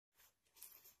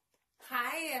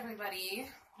Hi everybody,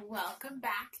 welcome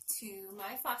back to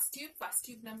my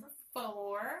Flosstube number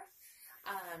 4.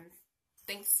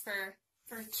 Thanks for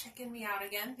checking me out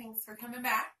again. Thanks for coming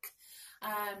back.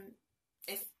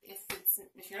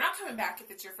 If you're not coming back,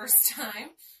 if it's your first time,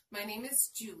 my name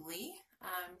is Julie.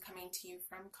 I'm coming to you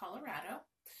from Colorado.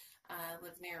 I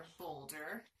live near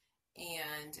Boulder,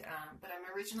 and but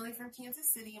I'm originally from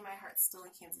Kansas City, and my heart's still in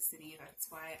Kansas City.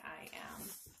 That's why I am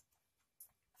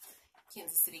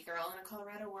Kansas City girl in a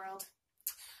Colorado world.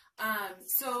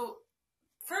 So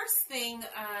first thing,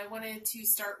 I wanted to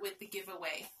start with the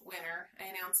giveaway winner. I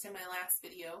announced in my last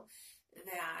video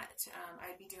that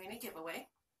I'd be doing a giveaway.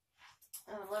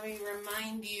 Let me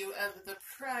remind you of the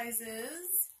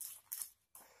prizes.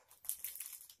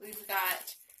 We've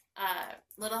got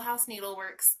Little House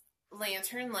Needleworks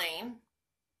Lantern Lane.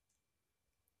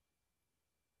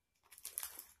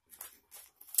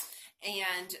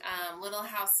 And Little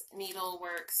House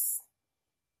Needleworks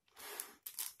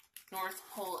North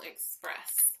Pole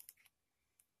Express.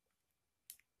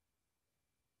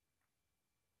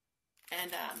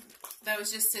 And that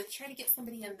was just to try to get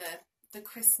somebody in the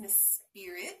Christmas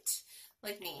spirit,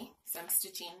 like me, because I'm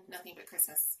stitching nothing but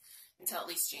Christmas until at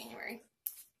least January.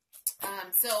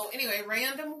 So anyway,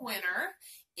 random winner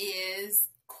is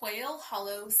Quail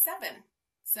Hollow 7.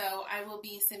 So I will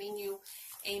be sending you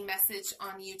a message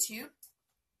on YouTube.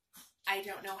 I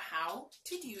don't know how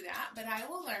to do that, but I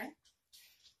will learn.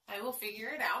 I will figure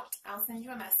it out. I'll send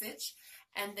you a message,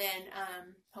 and then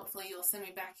hopefully you'll send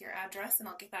me back your address, and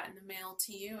I'll get that in the mail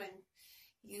to you, and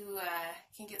you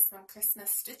can get some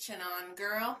Christmas stitching on,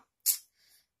 girl.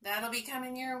 That'll be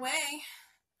coming your way.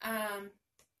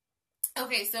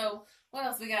 Okay, so what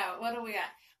else we got? What do we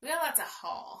got? We got lots of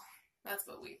haul. That's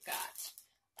what we've got.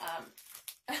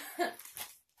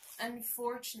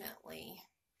 Unfortunately,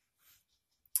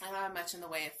 I don't have much in the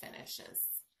way of finishes,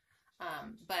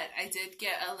 but I did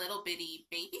get a little bitty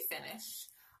baby finish.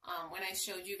 When I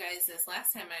showed you guys this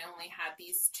last time, I only had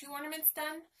these 2 ornaments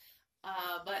done,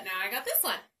 but now I got this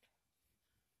one.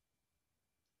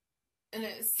 And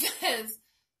it says,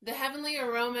 the heavenly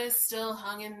aroma still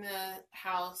hung in the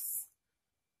house,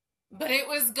 but it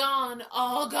was gone,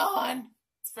 all gone.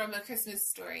 It's from A Christmas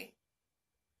Story.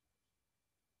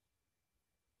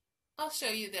 I'll show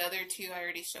you the other 2 I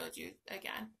already showed you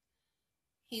again.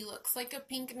 He looks like a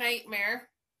pink nightmare.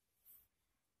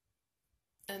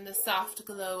 And the soft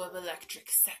glow of electric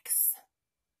sex.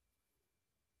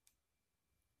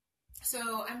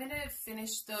 So I'm going to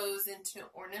finish those into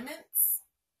ornaments.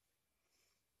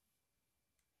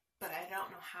 But I don't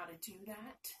know how to do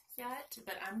that yet.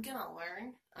 But I'm going to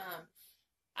learn.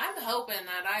 I'm hoping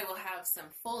that I will have some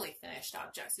fully finished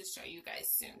objects to show you guys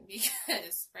soon.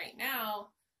 Because right now,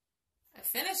 I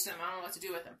finished them. I don't know what to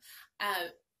do with them.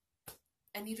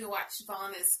 I need to watch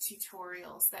Vana's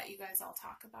tutorials that you guys all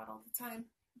talk about all the time.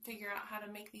 Figure out how to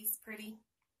make these pretty.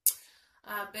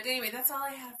 But anyway, that's all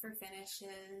I have for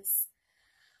finishes.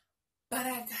 But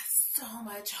I've got so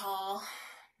much haul.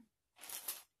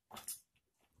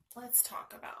 Let's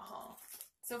talk about haul.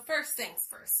 So first things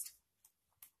first.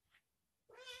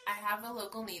 I have a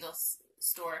local needle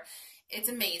store. It's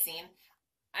amazing.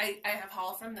 I have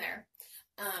haul from there.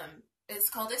 It's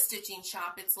called A Stitching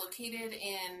Shop. It's located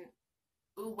in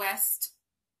the west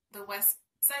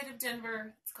side of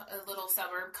Denver. It's a little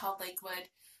suburb called Lakewood.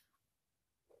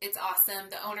 It's awesome.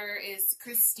 The owner is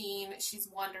Christine. She's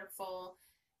wonderful,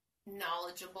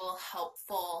 knowledgeable,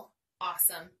 helpful,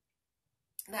 awesome.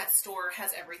 That store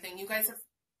has everything. You guys have,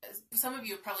 some of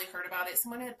you have probably heard about it.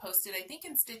 Someone had posted, I think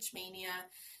in Stitch Mania,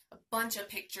 a bunch of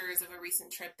pictures of a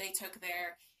recent trip they took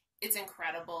there. It's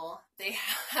incredible. They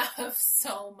have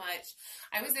so much.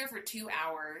 I was there for 2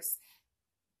 hours.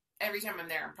 Every time I'm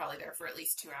there, I'm probably there for at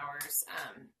least 2 hours.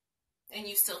 And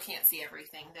you still can't see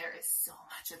everything. There is so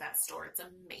much of that store. It's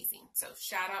amazing. So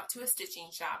shout out to A Stitching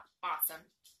Shop. Awesome.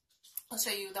 I'll show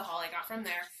you the haul I got from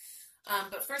there.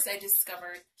 But first I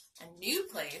discovered a new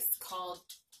place called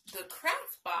the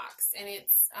Craft Box. And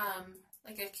it's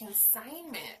like a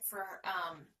consignment for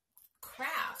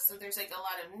crafts. So there's like a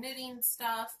lot of knitting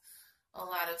stuff, a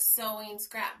lot of sewing,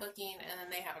 scrapbooking, and then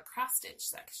they have a cross stitch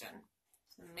section.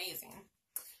 It's amazing.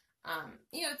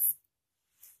 You know,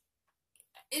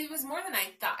 it was more than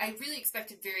I thought. I really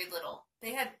expected very little.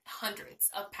 They had hundreds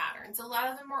of patterns. A lot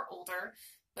of them were older,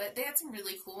 but they had some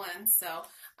really cool ones. So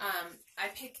I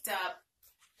picked up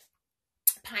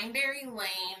Pineberry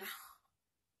Lane,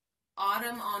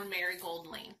 Autumn on Marigold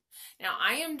Lane. Now,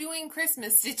 I am doing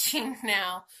Christmas stitching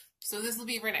now, so this will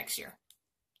be for next year.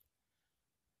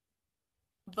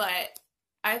 But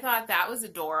I thought that was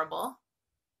adorable.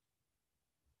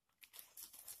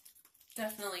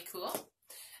 Definitely cool.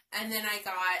 And then I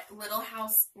got Little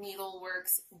House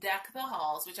Needleworks Deck the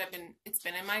Halls, which it's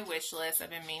been in my wish list. I've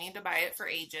been meaning to buy it for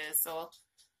ages, so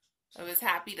I was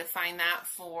happy to find that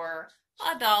for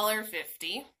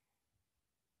 $1.50.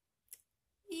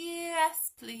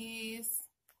 Yes, please.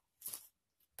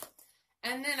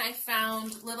 And then I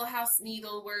found Little House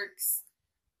Needleworks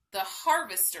The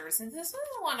Harvesters, and this was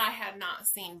the one I had not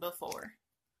seen before.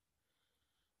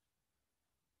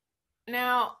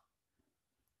 Now,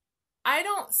 I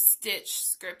don't stitch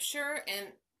scripture,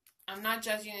 and I'm not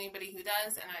judging anybody who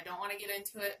does, and I don't want to get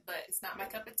into it, but it's not my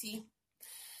cup of tea.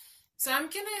 So I'm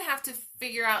going to have to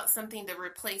figure out something to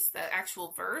replace the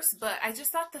actual verse, but I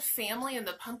just thought the family and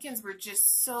the pumpkins were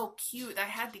just so cute. I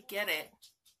had to get it.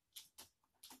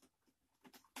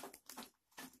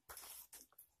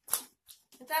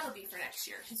 But that'll be for next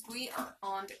year, because we are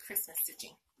on to Christmas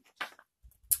stitching.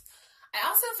 I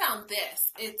also found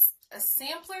this. It's a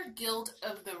Sampler Guild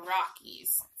of the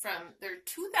Rockies from their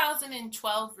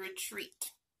 2012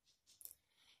 retreat.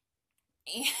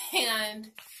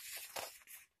 And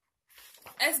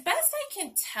as best I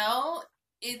can tell,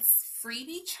 it's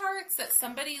freebie charts that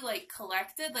somebody like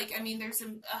collected. Like, I mean, there's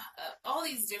all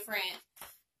these different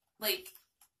like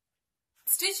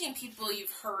stitching people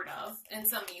you've heard of, and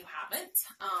some you haven't.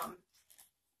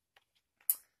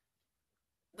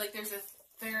 Like there's a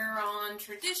Theron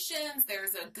Traditions,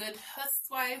 there's a Good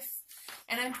Housewife,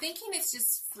 and I'm thinking it's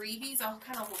just freebies. I'll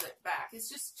kind of hold it back. It's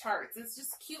just charts. It's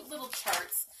just cute little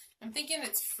charts. I'm thinking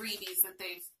it's freebies that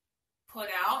they've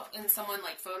put out, and someone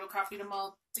like photocopied them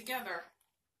all together.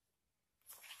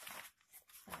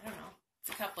 I don't know.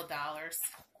 It's a couple $.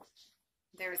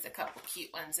 There's a couple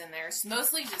cute ones in there. It's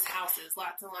mostly just houses.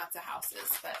 Lots and lots of houses,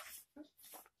 but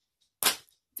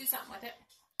do something with it.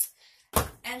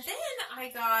 And then I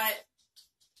got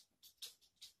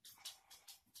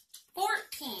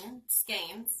 14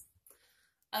 skeins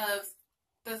of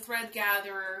the Thread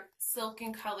Gatherer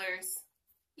Silken Colors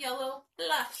Yellow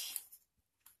Blush.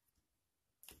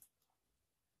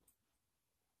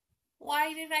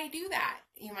 Why did I do that,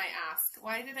 you might ask?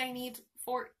 Why did I need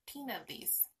 14 of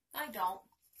these? I don't.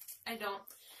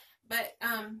 But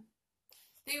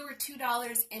they were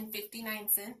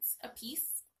 $2.59 a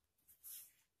piece.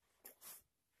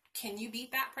 Can you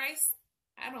beat that price?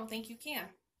 I don't think you can.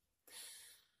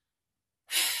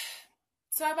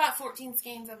 So I bought 14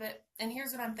 skeins of it, and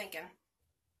here's what I'm thinking.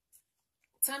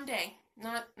 Someday,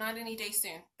 not any day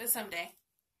soon, but someday,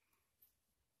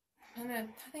 I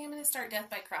think I'm gonna start Death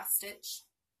by Cross Stitch,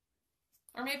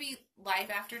 or maybe Life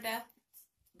After Death.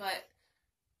 But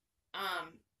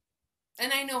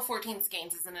and I know 14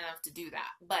 skeins isn't enough to do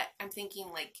that, but I'm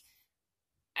thinking like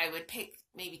I would pick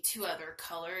maybe 2 other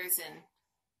colors and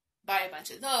buy a bunch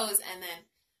of those, and then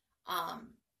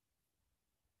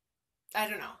I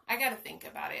don't know. I gotta think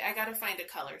about it. I gotta find a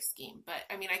color scheme, but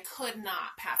I mean, I could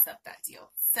not pass up that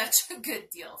deal. Such a good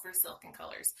deal for Silken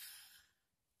Colors.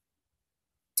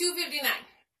 $2.59.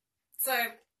 So,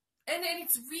 and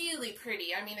it's really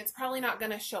pretty. I mean, it's probably not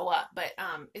gonna show up, but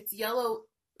it's yellow.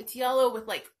 It's yellow with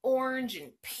like orange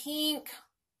and pink.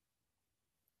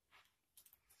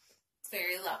 It's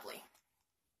very lovely.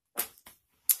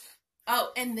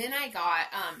 Oh, and then I got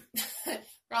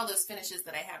for all those finishes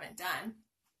that I haven't done,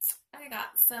 I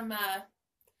got some,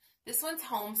 this one's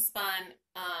homespun,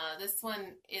 this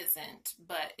one isn't,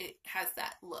 but it has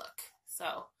that look. So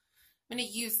I'm going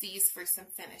to use these for some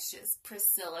finishes,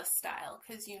 Priscilla style,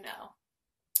 because you know,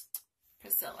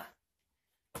 Priscilla,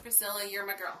 you're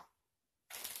my girl.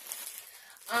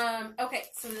 Okay,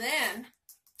 so then,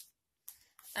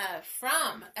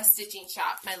 from a stitching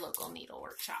shop, my local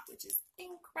needlework shop, which is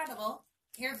incredible,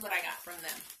 here's what I got from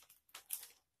them.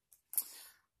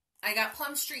 I got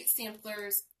Plum Street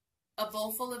Samplers, A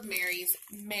Bowl Full of Marys,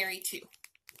 Mary 2.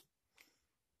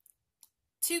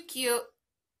 Too cute.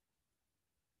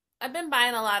 I've been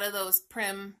buying a lot of those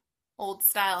prim, old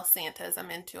style Santas. I'm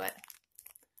into it.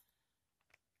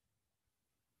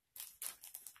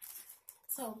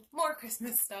 So, more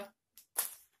Christmas stuff.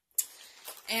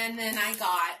 And then I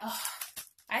got,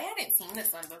 I hadn't seen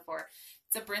this one before.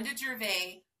 It's a Brenda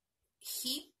Gervais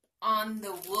Heap on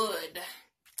the Wood.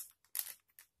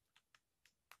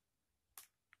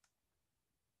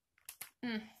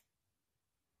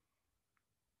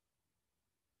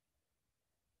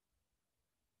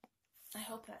 I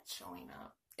hope that's showing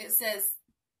up. It says,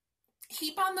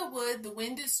 heap on the wood, the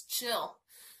wind is chill,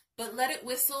 but let it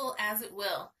whistle as it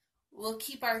will. We'll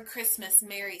keep our Christmas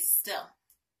merry still.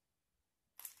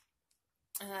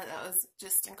 That was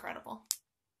just incredible.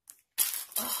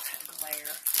 Oh, that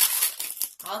glare.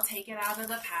 I'll take it out of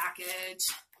the package.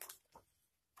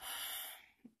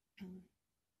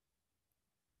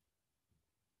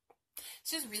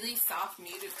 It's just really soft,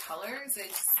 muted colors,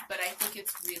 but I think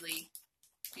it's really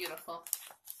beautiful.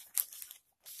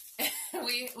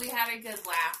 we had a good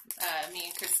laugh, me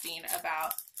and Christine,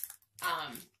 about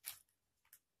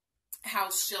how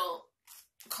she'll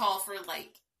call for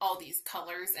like all these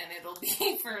colors and it'll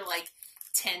be for like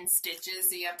 10 stitches,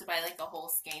 so you have to buy like a whole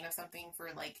skein of something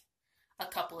for like a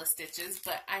couple of stitches.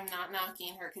 But I'm not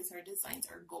knocking her because her designs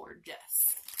are gorgeous.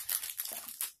 So,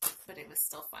 but it was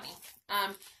still funny.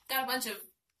 Got a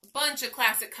bunch of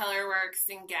classic color works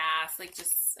and gas, like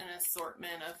just an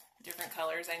assortment of different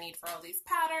colors I need for all these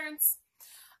patterns.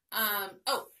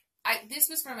 This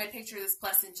was from my Picture This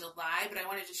Plus in July, but I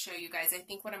wanted to show you guys. I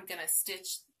think what I'm going to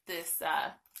stitch this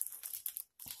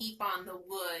heap on the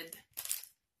wood,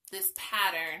 this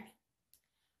pattern,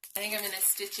 I think I'm going to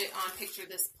stitch it on Picture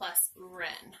This Plus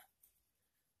Wren.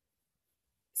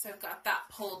 So I've got that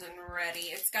pulled and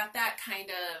ready. It's got that kind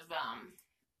of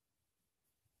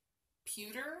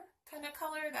pewter kind of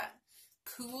color, that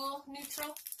cool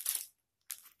neutral.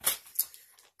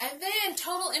 And then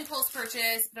total impulse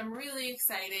purchase, but I'm really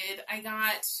excited. I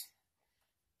got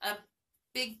a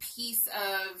big piece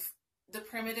of the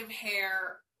Primitive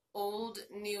Hair Old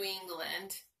New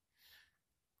England.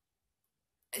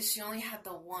 She only had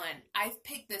the one. I've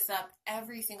picked this up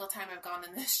every single time I've gone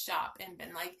in this shop and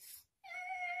been like,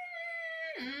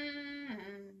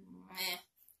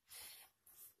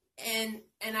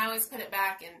 and I always put it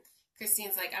back, and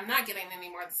Christine's like, I'm not getting any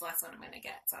more. This is the last one I'm going to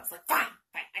get. So I was like, fine,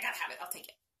 I gotta have it. I'll take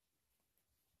it.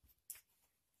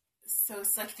 So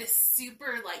it's like this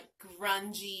super like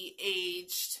grungy,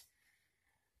 aged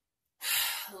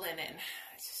linen.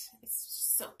 It's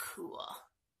just so cool.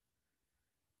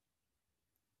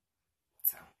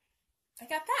 So I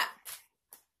got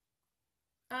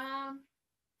that.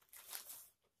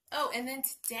 Oh, and then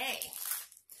today,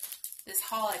 this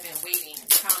haul I've been waiting and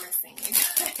promising you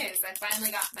guys. I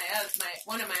finally got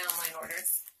one of my online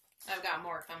orders. I've got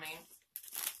more coming.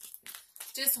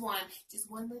 Just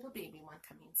one little baby one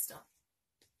coming still.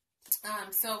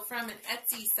 So from an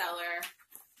Etsy seller,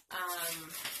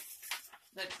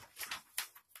 the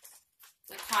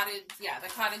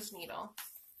cottage needle.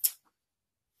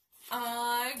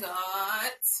 I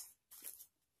got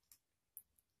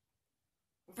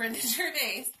Brenda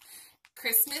Gervais,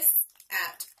 Christmas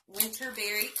at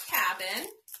Winterberry Cabin.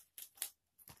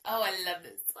 Oh, I love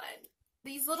this one.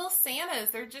 These little Santas,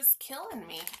 they're just killing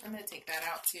me. I'm going to take that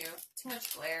out too. Too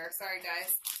much glare. Sorry,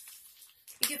 guys.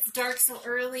 It gets dark so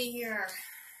early here.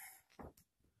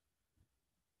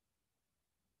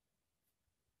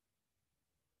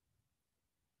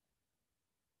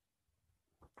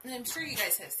 And I'm sure you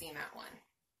guys have seen that one.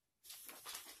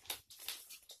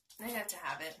 I had to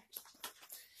have it.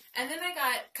 And then I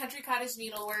got Country Cottage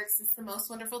Needleworks. It's the most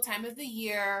wonderful time of the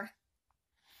year.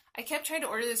 I kept trying to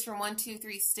order this from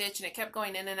 123 Stitch, and it kept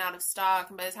going in and out of stock.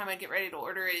 And by the time I'd get ready to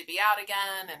order it, it'd be out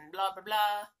again, and blah, blah,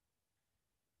 blah.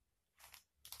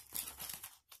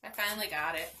 I finally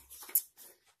got it.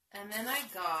 And then I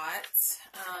got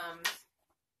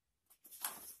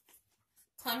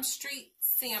Plum Street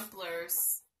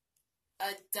Samplers,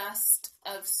 A Dust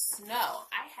of Snow.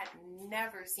 I had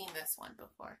never seen this one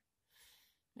before.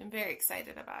 I'm very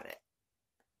excited about it.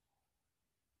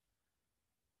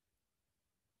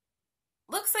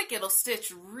 Looks like it'll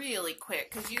stitch really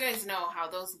quick, because you guys know how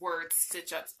those words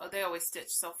stitch up. Oh, they always stitch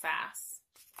so fast.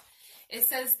 It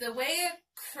says, the way a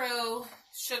crow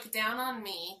shook down on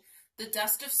me, the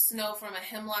dust of snow from a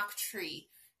hemlock tree,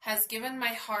 has given my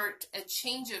heart a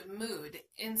change of mood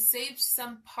and saved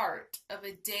some part of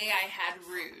a day I had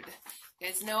rude. You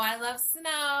guys know I love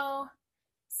snow.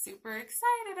 Super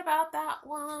excited about that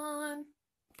one.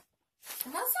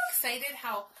 I'm also excited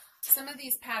how some of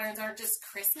these patterns aren't just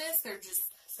Christmas, they're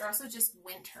also just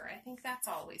winter. I think that's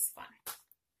always fun.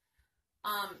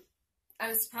 I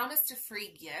was promised a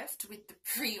free gift with the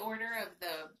pre-order of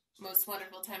the most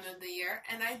wonderful time of the year,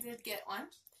 and I did get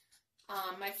one.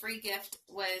 My free gift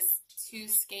was 2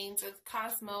 skeins of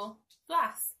Cosmo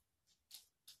Floss.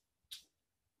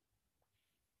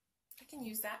 I can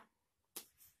use that.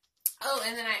 Oh,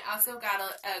 and then I also got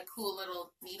a cool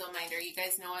little needle minder. You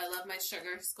guys know I love my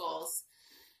sugar skulls.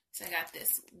 So I got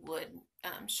this wood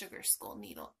sugar skull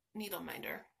needle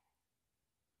minder.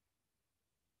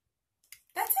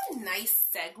 That's a nice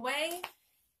segue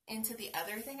into the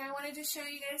other thing I wanted to show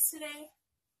you guys today,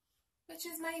 which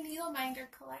is my needle minder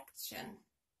collection.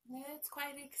 Yeah, it's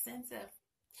quite extensive.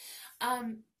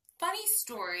 Funny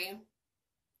story.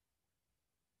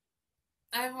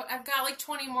 I've got like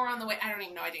 20 more on the way. I don't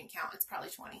even know. I didn't count. It's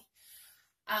probably 20.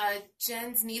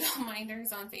 Jen's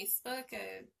Needleminders on Facebook.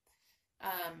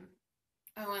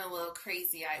 I went a little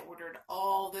crazy. I ordered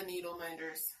all the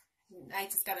Needleminders. I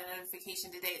just got a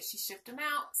notification today that she shipped them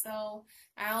out, so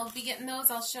I'll be getting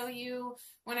those. I'll show you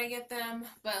when I get them,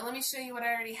 but let me show you what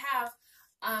I already have.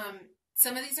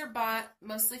 Some of these are bought,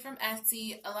 mostly from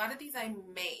Etsy. A lot of these I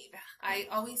made. I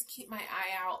always keep my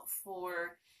eye out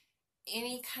for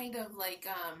any kind of like,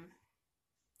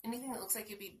 anything that looks like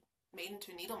it'd be made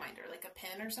into a needleminder, like a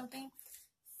pen or something,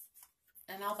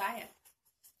 and I'll buy it.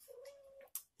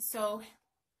 So,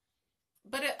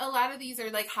 but a lot of these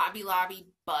are like Hobby Lobby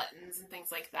buttons and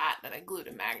things like that that I glued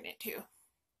a magnet to.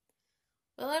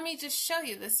 But let me just show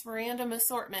you this random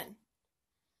assortment.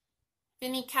 If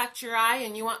any catch your eye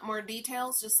and you want more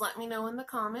details, just let me know in the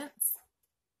comments.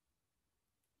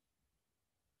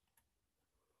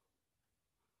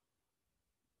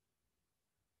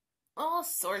 All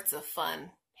sorts of fun.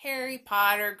 Harry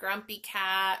Potter, Grumpy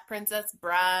Cat, Princess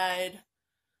Bride.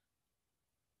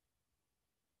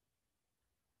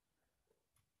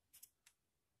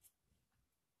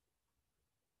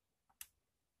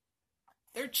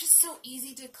 They're just so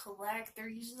easy to collect. They're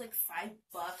usually like $5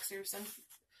 or something.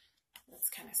 That's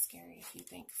kind of scary if you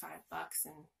think $5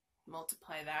 and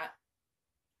multiply that.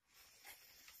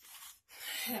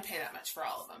 I didn't pay that much for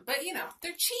all of them. But, you know,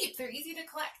 they're cheap. They're easy to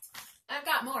collect. I've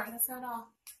got more. That's not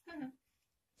all.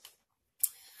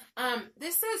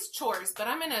 This says chores, but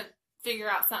I'm going to figure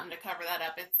out something to cover that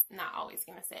up. It's not always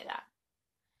going to say that.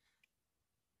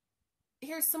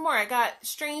 Here's some more. I got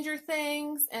Stranger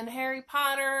Things and Harry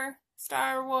Potter,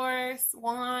 Star Wars,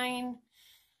 wine,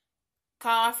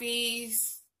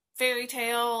 coffees, fairy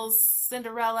tales,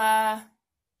 Cinderella,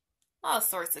 all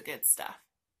sorts of good stuff.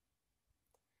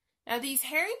 Now these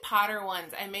Harry Potter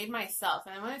ones I made myself,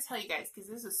 and I'm going to tell you guys because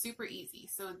this is super easy.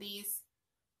 So these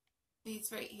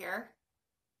right here,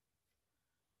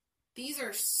 these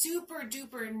are super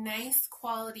duper nice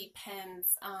quality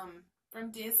pens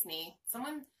from Disney.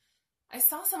 I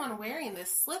saw someone wearing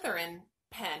this Slytherin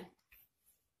pen,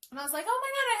 and I was like, oh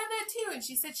my god, I have that too. And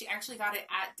she said she actually got it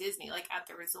at Disney, like at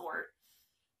the resort.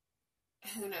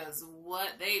 Who knows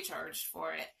what they charged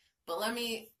for it. But let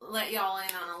me let y'all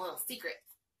in on a little secret.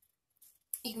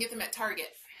 You can get them at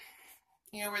Target.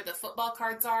 You know where the football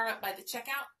cards are up by the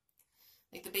checkout?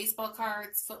 Like the baseball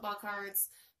cards, football cards,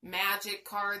 magic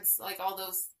cards, like all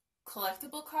those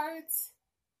collectible cards.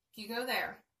 If you go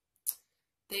there,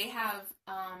 they have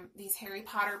these Harry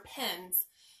Potter pens.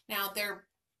 Now they're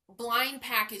blind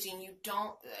packaging.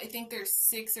 I think there's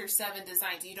 6 or 7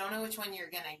 designs. You don't know which one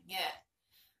you're going to get.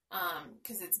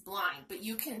 Because it's blind, but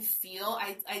you can feel,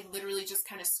 I literally just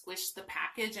kind of squished the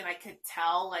package and I could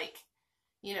tell, like,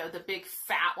 you know, the big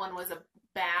fat one was a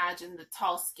badge and the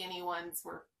tall skinny ones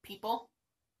were people.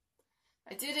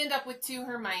 I did end up with 2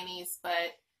 Hermiones, but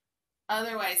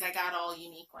otherwise I got all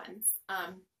unique ones.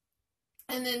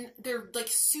 And then they're like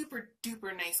super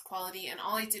duper nice quality, and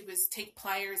all I did was take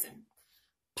pliers and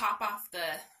pop off the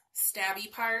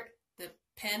stabby part, the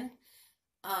pen.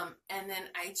 And then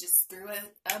I just threw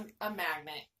a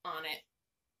magnet on it.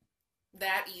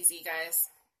 That easy, guys.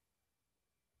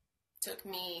 Took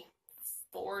me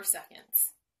 4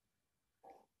 seconds.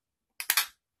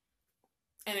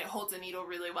 And it holds a needle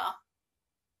really well.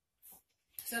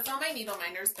 So that's all my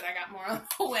Needleminders, but I got more on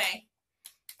the way.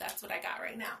 That's what I got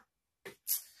right now.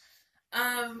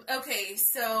 Okay,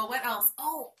 so what else?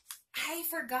 Oh, I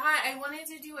forgot. I wanted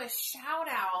to do a shout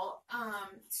out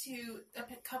to a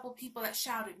couple people that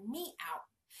shouted me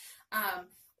out.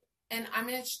 And I'm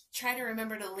going to try to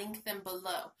remember to link them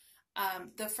below.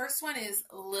 The first one is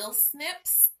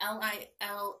lilsnips,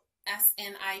 Lilsnips.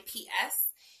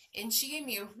 And she gave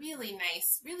me a really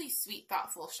nice, really sweet,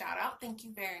 thoughtful shout out. Thank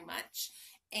you very much.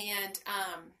 And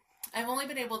I've only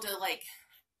been able to like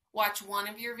watch one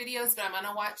of your videos, but I'm going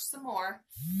to watch some more.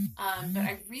 But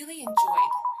I really enjoyed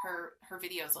her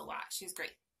videos a lot. She's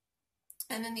great.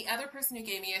 And then the other person who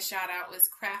gave me a shout out was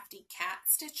Crafty Cat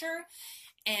Stitcher.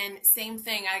 And same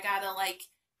thing, I got to like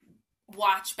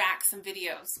watch back some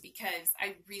videos because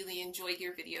I really enjoyed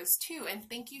your videos too. And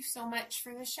thank you so much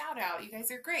for the shout out. You guys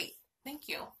are great. Thank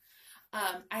you.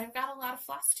 I've got a lot of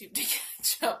Flosstube to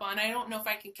catch up on. I don't know if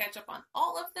I can catch up on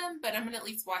all of them, but I'm going to at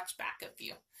least watch back a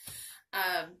few.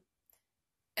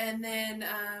 And then,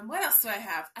 what else do I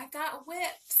have? I got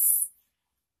whips.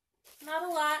 Not a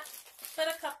lot, but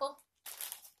a couple.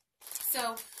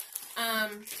 So,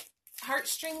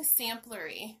 Heartstring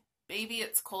Samplery. Baby,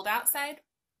 It's Cold Outside.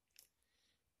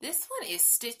 This one is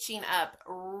stitching up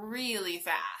really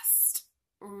fast.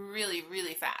 Really,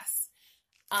 really fast.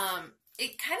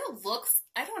 It kind of looks,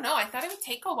 I don't know, I thought it would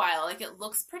take a while. Like, it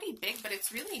looks pretty big, but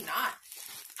it's really not.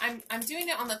 I'm doing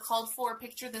it on the called for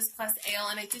Picture This Plus Ale,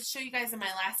 and I did show you guys in my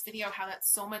last video how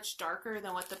that's so much darker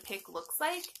than what the pick looks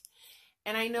like.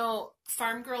 And I know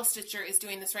Farm Girl Stitcher is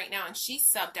doing this right now, and she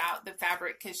subbed out the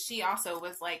fabric because she also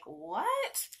was like,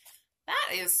 what?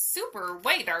 That is super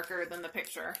way darker than the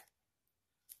picture.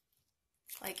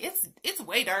 Like, it's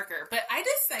way darker. But I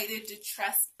decided to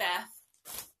trust Beth.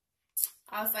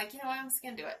 I was like, you know what, I'm just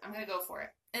going to do it. I'm going to go for it.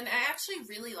 And I actually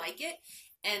really like it.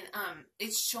 And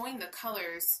it's showing the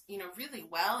colors, you know, really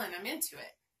well, and I'm into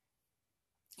it.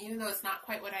 Even though it's not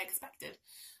quite what I expected.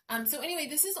 So anyway,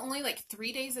 this is only like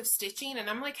 3 days of stitching, and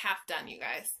I'm like half done, you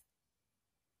guys.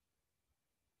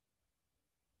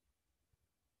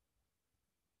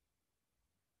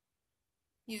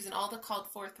 Using all the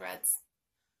called for threads,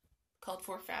 called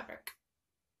for fabric.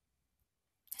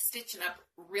 Stitching up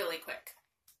really quick.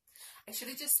 I should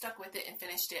have just stuck with it and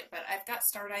finished it, but I've got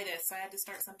startitis, so I had to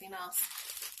start something else.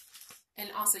 And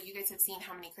also, you guys have seen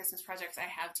how many Christmas projects I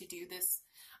have to do this.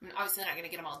 I'm obviously not going to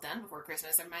get them all done before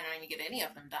Christmas. I might not even get any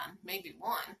of them done. Maybe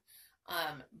one.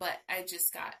 But I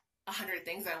just got 100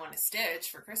 things I want to stitch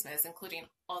for Christmas, including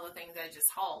all the things I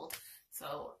just hauled.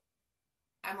 So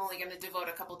I'm only going to devote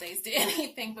a couple days to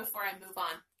anything before I move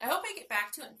on. I hope I get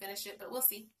back to it and finish it, but we'll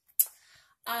see.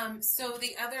 So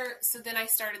then I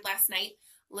started last night,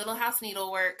 Little House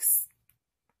Needleworks,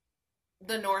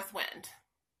 The North Wind,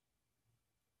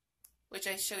 which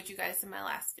I showed you guys in my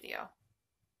last video.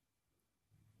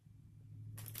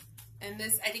 And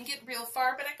this, I didn't get real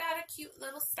far, but I got a cute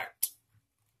little start.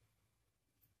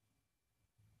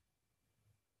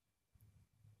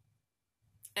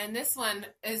 And this one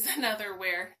is another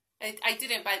where I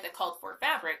didn't buy the called for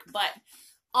fabric, but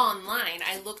online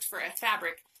I looked for a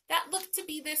fabric that looked to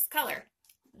be this color.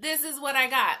 This is what I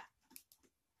got.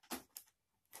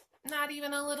 Not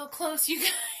even a little close, you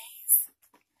guys.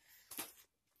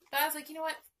 But I was like, you know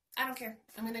what? I don't care.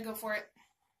 I'm going to go for it.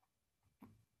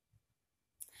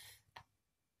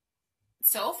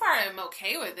 So far, I'm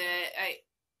okay with it.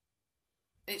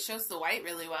 It shows the white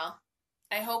really well.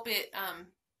 I hope it,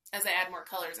 as I add more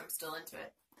colors, I'm still into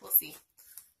it. We'll see.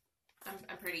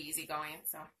 I'm pretty easygoing,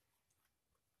 so.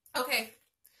 Okay.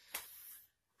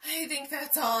 I think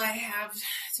that's all I have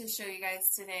to show you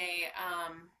guys today.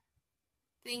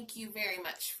 Thank you very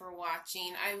much for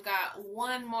watching. I've got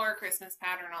one more Christmas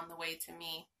pattern on the way to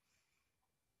me.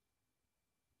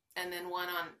 And then one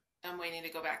on, I'm waiting to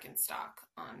go back in stock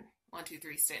on 1, 2,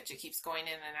 3 stitch. It keeps going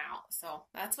in and out. So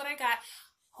that's what I got.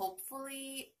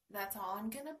 Hopefully that's all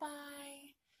I'm going to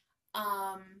buy.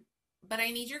 But I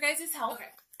need your guys' help. Okay.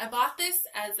 I bought this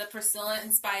as a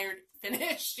Priscilla-inspired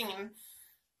finishing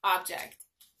object.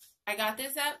 I got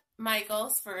this at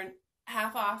Michael's for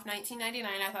half off, $19.99.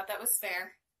 I thought that was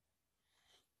fair.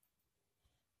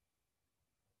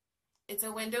 It's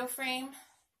a window frame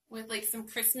with like some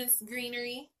Christmas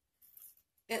greenery.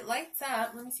 It lights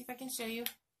up. Let me see if I can show you.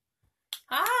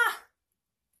 Ah!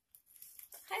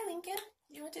 Hi, Lincoln.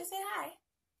 You want to say hi?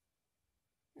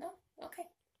 No? Okay.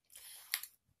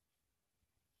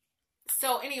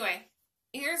 So anyway,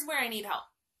 here's where I need help.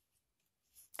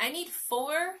 I need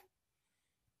 4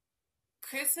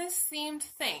 Christmas-themed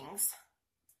things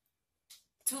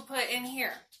to put in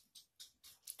here.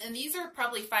 And these are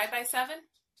probably 5x7.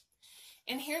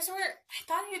 And here's where I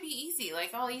thought it would be easy.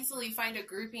 Like, I'll easily find a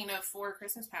grouping of 4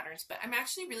 Christmas patterns. But I'm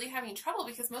actually really having trouble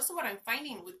because most of what I'm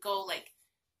finding would go, like,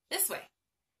 this way.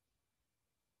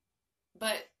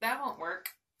 But that won't work.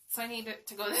 So I need it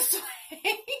to go this way.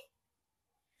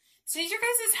 So I need your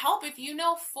guys' help if you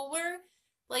know 4,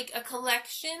 like, a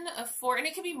collection of 4. And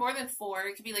it could be more than 4.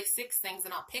 It could be, like, 6 things,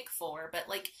 and I'll pick 4. But,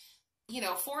 like, you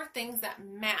know, 4 things that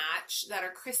match, that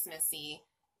are Christmassy,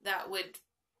 that would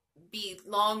be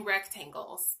long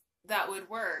rectangles that would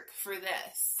work for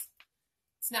this.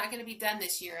 It's not going to be done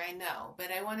this year, I know, but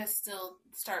I want to still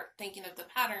start thinking of the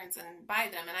patterns and buy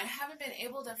them, and I haven't been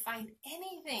able to find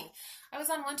anything. I was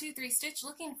on 1, 2, 3 stitch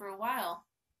looking for a while.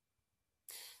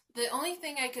 The only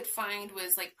thing I could find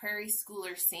was like Prairie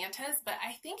Schooler Santas, but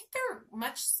I think they're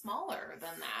much smaller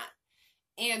than that,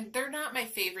 and they're not my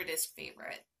favoriteest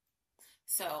favorite.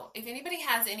 So if anybody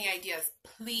has any ideas,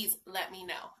 please let me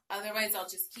know. Otherwise, I'll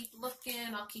just keep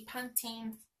looking. I'll keep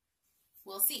hunting.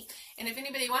 We'll see. And if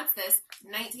anybody wants this,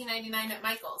 $19.99 at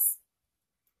Michael's.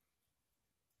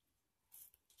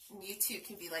 And you too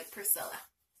can be like Priscilla.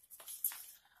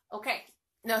 Okay.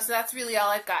 No, so that's really all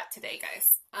I've got today,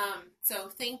 guys. So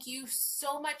thank you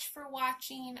so much for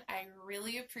watching. I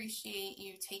really appreciate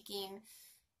you taking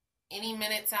any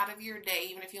minutes out of your day,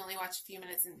 even if you only watch a few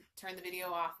minutes and turn the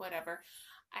video off, whatever.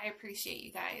 I appreciate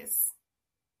you guys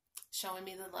showing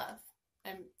me the love.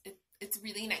 It's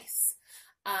really nice.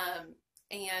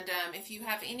 And if you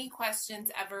have any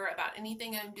questions ever about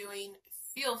anything I'm doing,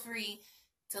 feel free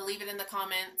to leave it in the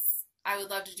comments. I would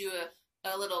love to do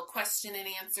a little question and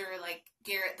answer like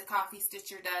Garrett the coffee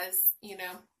stitcher does, you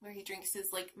know, where he drinks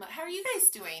his like, how are you guys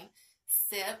doing?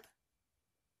 Sip.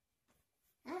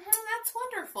 That's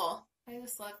wonderful.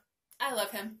 I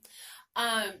love him.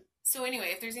 So anyway,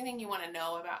 if there's anything you want to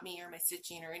know about me or my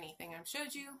stitching or anything I've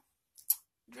showed you,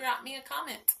 drop me a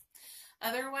comment.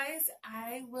 Otherwise,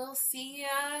 I will see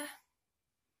ya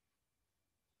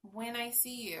when I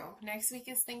see you. Next week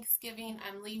is Thanksgiving.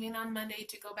 I'm leaving on Monday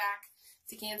to go back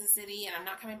to Kansas City, and I'm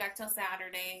not coming back till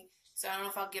Saturday. So I don't know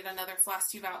if I'll get another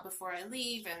Flosstube out before I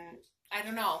leave, and I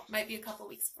don't know. Might be a couple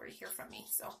weeks before you hear from me.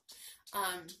 So,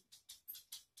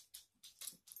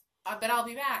 but I'll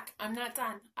be back. I'm not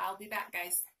done. I'll be back,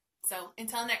 guys. So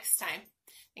until next time,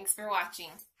 thanks for watching.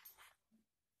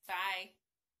 Bye.